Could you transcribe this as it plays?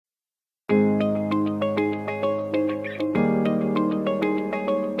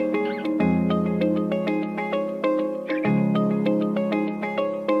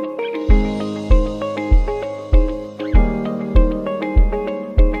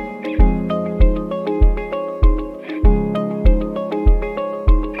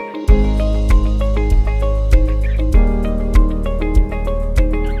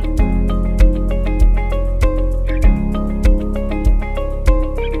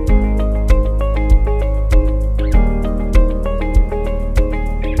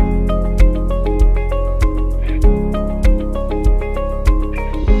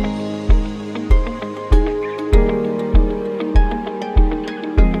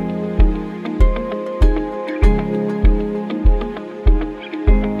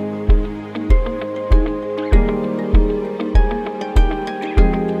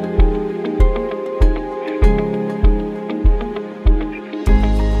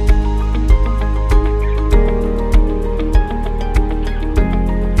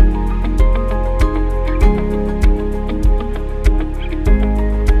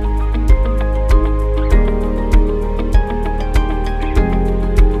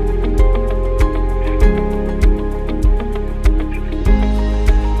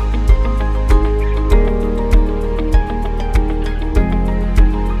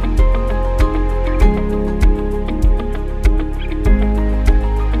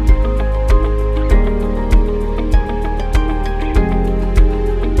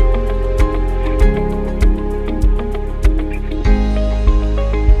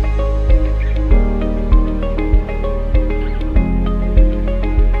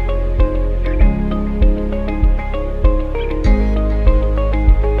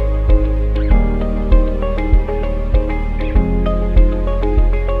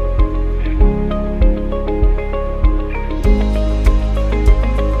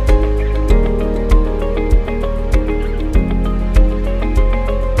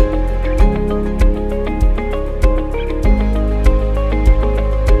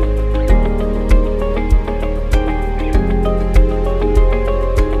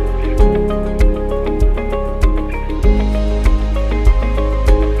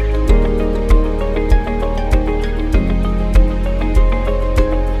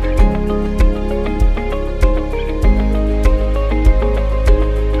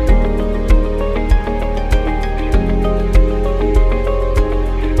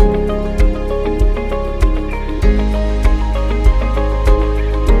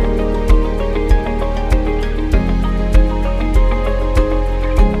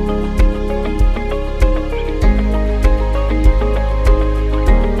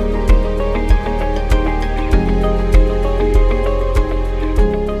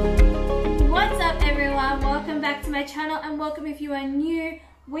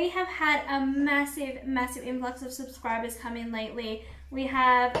We have had a massive influx of subscribers come in lately. We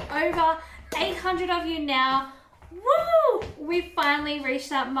have over 800 of you now. Woo! We've finally reached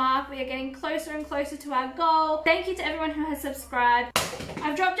that mark. We are getting closer and closer to our goal. Thank you to everyone who has subscribed.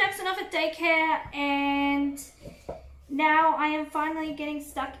 I've dropped Jackson off at daycare and now I am finally getting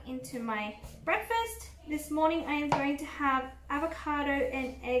stuck into my breakfast. This morning I am going to have avocado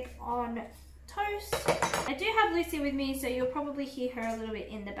and egg on toast. I do have Lucy with me, so you'll probably hear her a little bit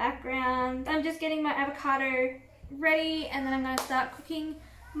in the background. I'm just getting my avocado ready and then I'm going to start cooking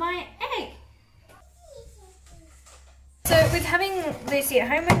my egg. So with having Lucy at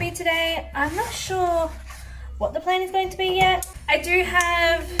home with me today, I'm not sure what the plan is going to be yet. I do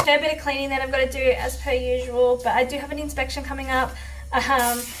have a fair bit of cleaning that I've got to do as per usual, but I do have an inspection coming up. I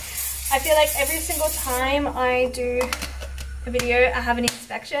feel like every single time I do a video, I have an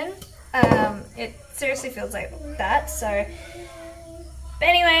inspection. It seriously feels like that, so. But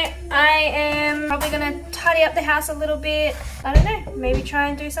anyway, I am probably going to tidy up the house a little bit. I don't know, maybe try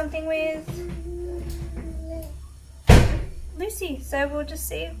and do something with Lucy. So we'll just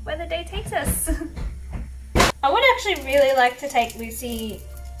see where the day takes us. I would actually really like to take Lucy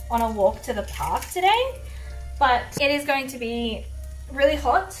on a walk to the park today, but it is going to be really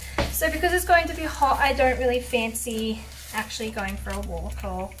hot. So because it's going to be hot, I don't really fancy actually going for a walk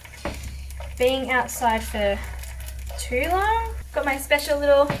or being outside for too long. Got my special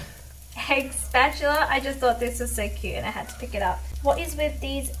little egg spatula. I just thought this was so cute and I had to pick it up. What is with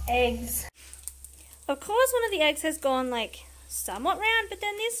these eggs? Of course one of the eggs has gone like somewhat round, but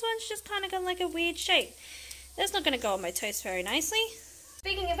then this one's just kind of got like a weird shape. That's not going to go on my toast very nicely.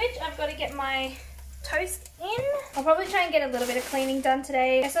 Speaking of which, I've got to get my toast in. I'll probably try and get a little bit of cleaning done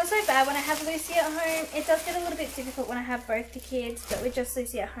today. It's not so bad when I have Lucy at home. It does get a little bit difficult when I have both the kids, but with just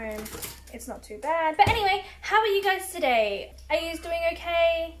Lucy at home, it's not too bad. But anyway, how are you guys today? Are you doing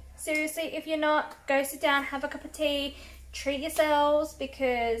okay? Seriously, if you're not, go sit down, have a cup of tea, treat yourselves,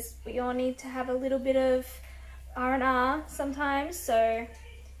 because we all need to have a little bit of R&R sometimes, so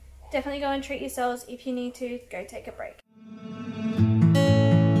definitely go and treat yourselves. If you need to, go take a break.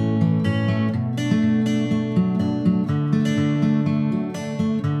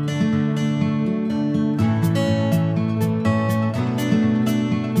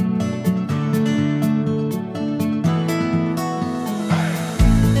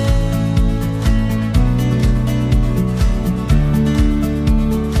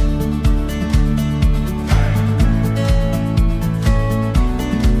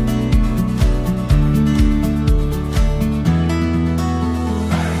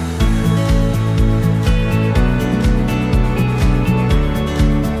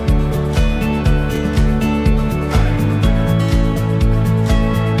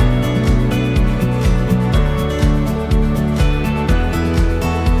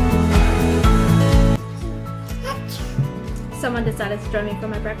 Someone decided to join me for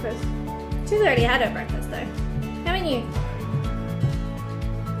my breakfast. She's already had her breakfast though, haven't you?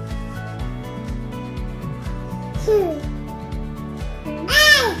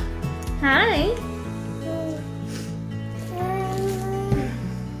 Hi.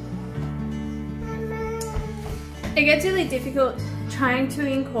 It gets really difficult trying to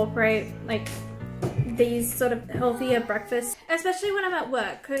incorporate like these sort of healthier breakfasts, especially when I'm at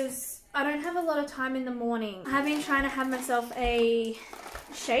work, because I don't have a lot of time in the morning. I have been trying to have myself a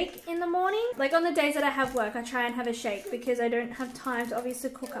shake in the morning. Like on the days that I have work, I try and have a shake because I don't have time to obviously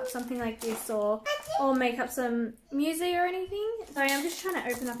cook up something like this or make up some muesli or anything. Sorry, I'm just trying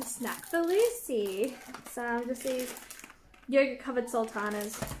to open up a snack for Lucy. So just these yogurt covered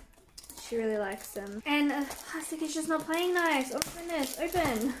sultanas. She really likes them. And plastic is just not playing nice. Oh goodness,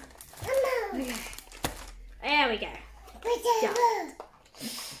 open. Okay. There we go. Yeah.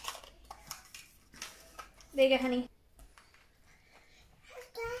 There you go, honey.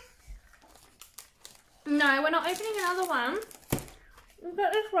 No, we're not opening another one. We've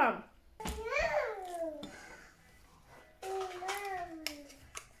got this one.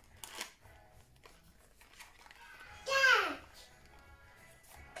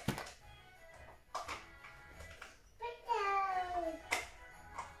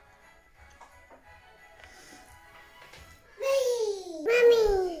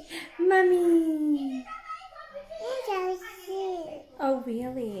 Mummy. Oh,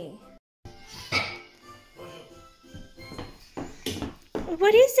 really?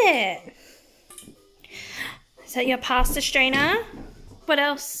 What is it? Is that your pasta strainer? What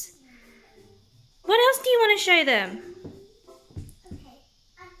else? What else do you want to show them?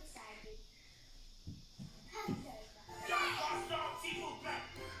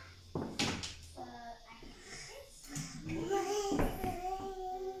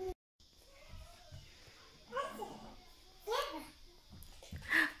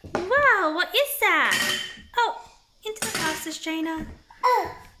 Jaina?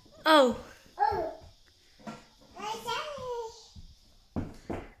 Oh.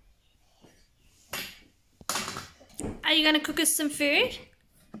 Are you going to cook us some food?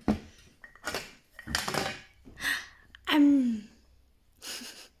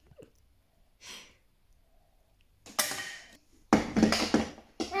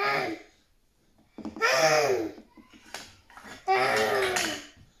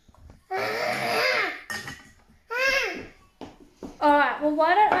 Alright, well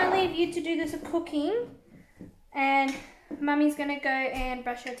why don't I leave you to do this cooking and Mummy's going to go and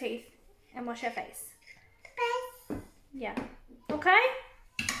brush her teeth and wash her face. Yeah. Okay?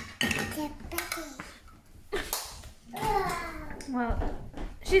 Well,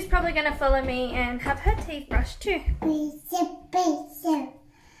 she's probably going to follow me and have her teeth brushed too.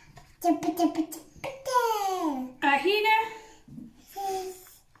 Alright, here you go.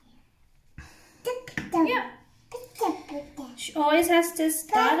 Yeah. She always has to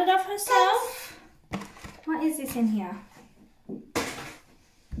start it off herself. What is this in here?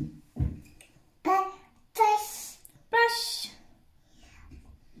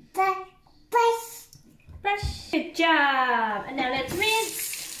 Brush. Good job. And now let's rinse.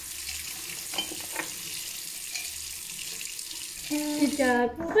 Good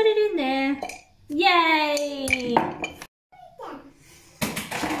job. Put it in there. Yay!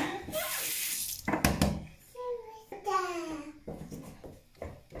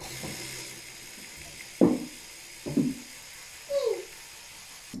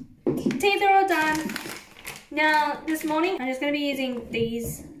 Teeth are all done. Now, this morning, I'm just going to be using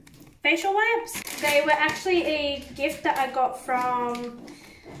these facial wipes. They were actually a gift that I got from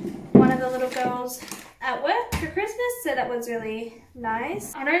one of the little girls at work for Christmas, so that was really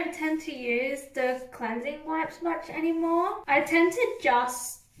nice. I don't tend to use the cleansing wipes much anymore. I tend to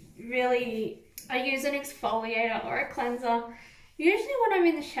just really, I use an exfoliator or a cleanser. Usually when I'm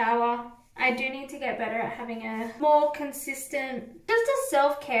in the shower. I do need to get better at having a more consistent, just a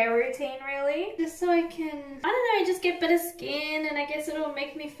self-care routine really. Just so I can, I don't know, just get better skin, and I guess it'll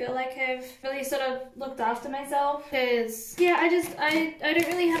make me feel like I've really sort of looked after myself. Because, yeah, I don't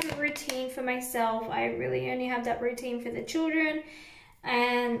really have a routine for myself. I really only have that routine for the children.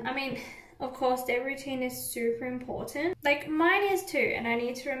 And, I mean, of course, their routine is super important. Like, mine is too, and I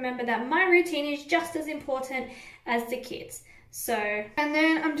need to remember that my routine is just as important as the kids'. So, and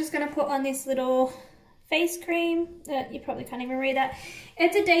then I'm just going to put on this little face cream. You probably can't even read that.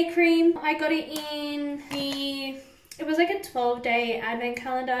 It's a day cream. I got it in it was like a 12-day advent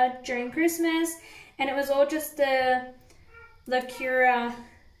calendar during Christmas. And it was all just the La Cura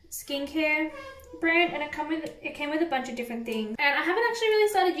skincare brand. And it came with a bunch of different things. And I haven't actually really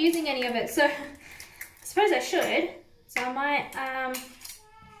started using any of it. So, I suppose I should. So I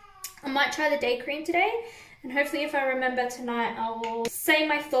might try the day cream today. And hopefully if I remember tonight, I will say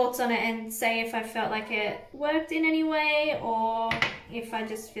my thoughts on it and say if I felt like it worked in any way or if I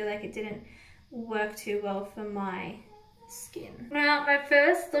just feel like it didn't work too well for my skin. Now, my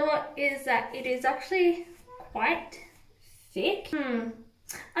first thought is that it is actually quite thick. I don't know,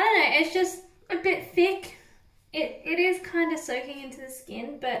 it's just a bit thick. It is kind of soaking into the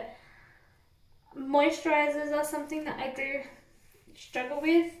skin, but moisturizers are something that I do struggle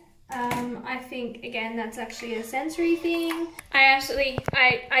with. I think, again, that's actually a sensory thing.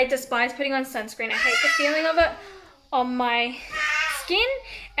 I despise putting on sunscreen. I hate the feeling of it on my skin,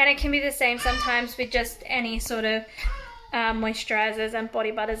 and it can be the same sometimes with just any sort of moisturizers and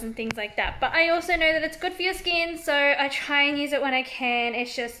body butters and things like that. But I also know that it's good for your skin, so I try and use it when I can.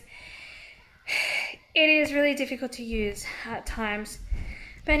 It's just, it is really difficult to use at times.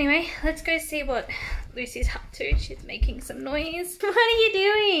 But anyway, let's go see what Lucy's up to. She's making some noise. What are you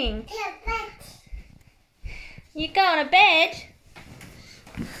doing? You going to bed?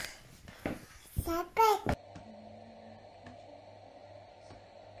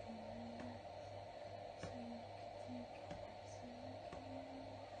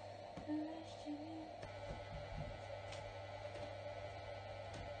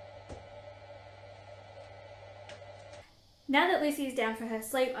 Now that Lucy's down for her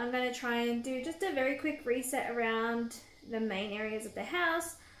sleep, I'm going to try and do just a very quick reset around the main areas of the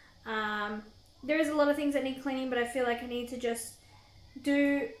house. There is a lot of things that need cleaning, but I feel like I need to just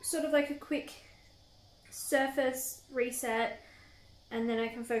do sort of like a quick surface reset, and then I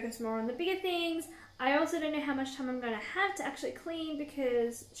can focus more on the bigger things. I also don't know how much time I'm going to have to actually clean,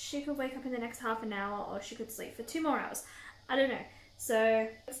 because she could wake up in the next half an hour or she could sleep for 2 more hours. I don't know. So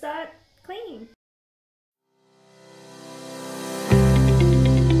let's start cleaning.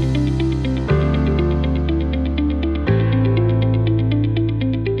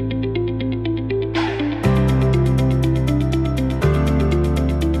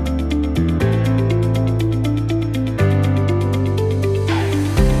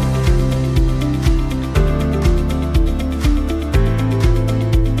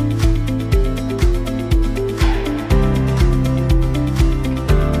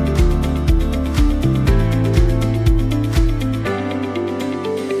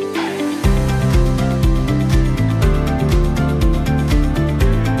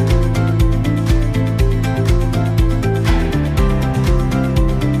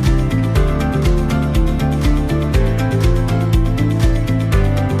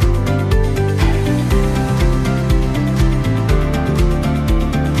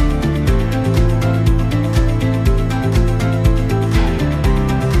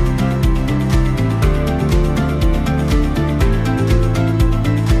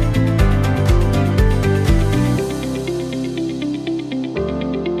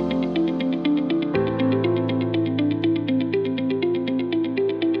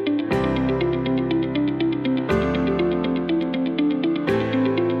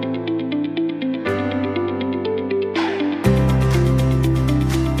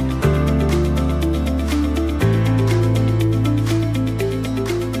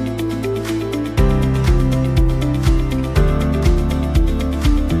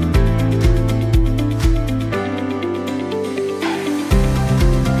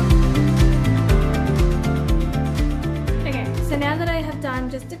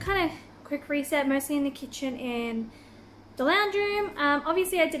 reset mostly in the kitchen and the lounge room.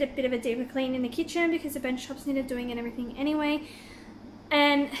 Obviously I did a bit of a deeper clean in the kitchen because the bench tops needed doing and everything anyway.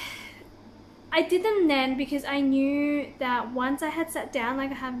 And I did them then because I knew that once I had sat down like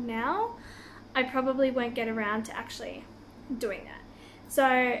I have now, I probably won't get around to actually doing that.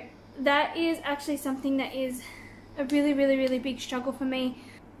 So that is actually something that is a really, really, really big struggle for me.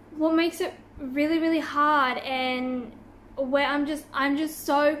 What makes it really, really hard and where I'm just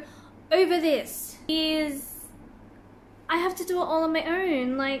so over this is I have to do it all on my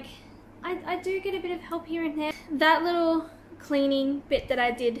own. Like, I do get a bit of help here and there. That little cleaning bit that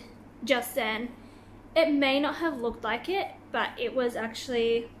I did just then, it may not have looked like it, but it was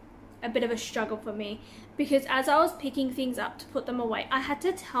actually a bit of a struggle for me because as I was picking things up to put them away, I had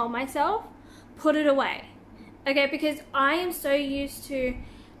to tell myself, put it away. Okay, because I am so used to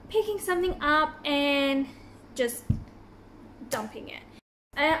picking something up and just dumping it.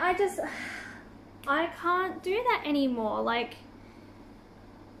 And I can't do that anymore. Like,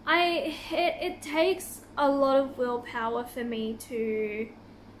 it takes a lot of willpower for me to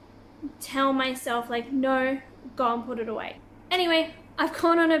tell myself, like, no, go and put it away. Anyway, I've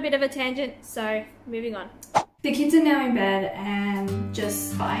gone on a bit of a tangent, so moving on. The kids are now in bed and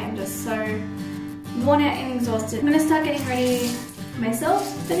I am just so worn out and exhausted. I'm gonna start getting ready myself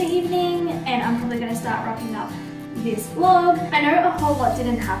for the evening and I'm probably gonna start wrapping up this vlog. I know a whole lot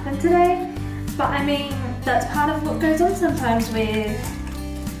didn't happen today, but I mean, that's part of what goes on sometimes with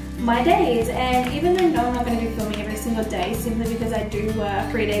my days. And even though no, I'm not going to be filming every single day simply because I do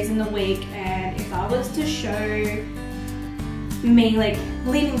work 3 days in the week, and if I was to show me like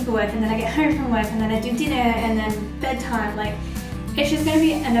leaving for work and then I get home from work and then I do dinner and then bedtime, like it's just going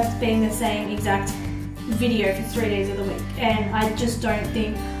to end up being the same exact video for 3 days of the week, and I just don't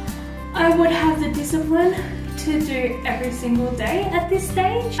think I would have the discipline to do every single day at this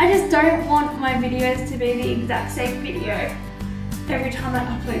stage. I just don't want my videos to be the exact same video every time I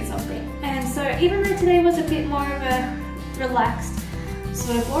upload something. And so even though today was a bit more of a relaxed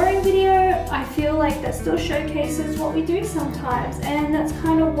sort of boring video, I feel like that still showcases what we do sometimes, and that's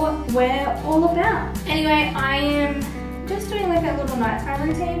kind of what we're all about. Anyway, I am just doing like a little nighttime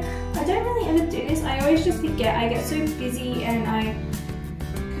routine. I don't really ever do this. I always just forget. I get so busy and I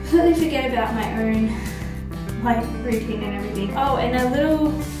completely forget about my own like routine and everything. Oh, and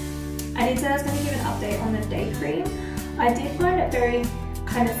I did say I was going to give an update on the day cream. I did find it very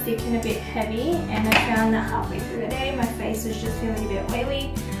kind of thick and a bit heavy, and I found that halfway through the day my face was just feeling a bit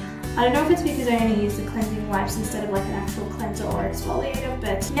oily. I don't know if it's because I only use the cleansing wipes instead of like an actual cleanser or exfoliator,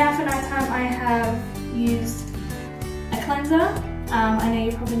 but now for nighttime I have used a cleanser. I know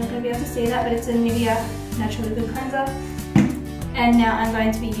you're probably not going to be able to see that, but it's a Nivea Naturally Good Cleanser. And now I'm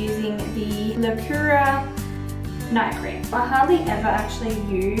going to be using the Lacura night cream. I hardly ever actually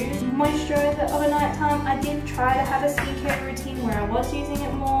use moisturizer of a night time. I did try to have a skincare routine where I was using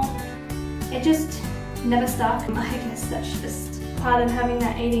it more. It just never stuck. I guess that's just part of having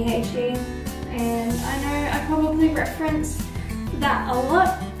that ADHD, and I know I probably reference that a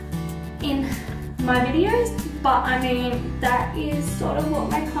lot in my videos, but I mean that is sort of what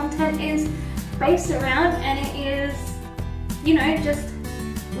my content is based around, and it is, you know, just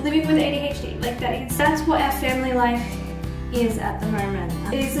living with ADHD. Like that's what our family life is at the moment.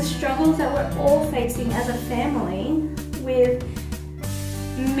 It is the struggles that we're all facing as a family, with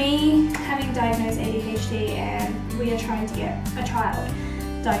me having diagnosed ADHD, and we are trying to get a child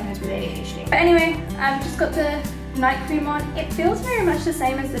diagnosed with ADHD. But anyway, I've just got the night cream on. It feels very much the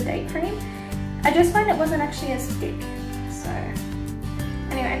same as the day cream. I just find it wasn't actually as thick. So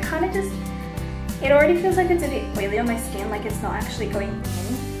anyway, I kind of just, it already feels like it's a bit oily on my skin, like it's not actually going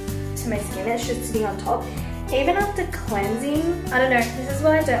in to my skin, it's just sitting on top. Even after cleansing, I don't know, this is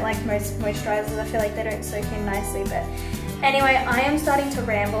why I don't like most moisturizers. I feel like they don't soak in nicely, but anyway, I am starting to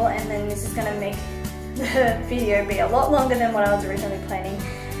ramble, and then this is gonna make the video be a lot longer than what I was originally planning.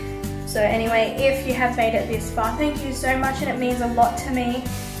 So anyway, if you have made it this far, thank you so much, and it means a lot to me.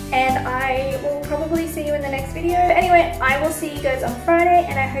 And I will probably see you in the next video. But anyway, I will see you guys on Friday,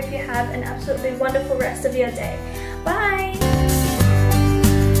 and I hope you have an absolutely wonderful rest of your day. Bye!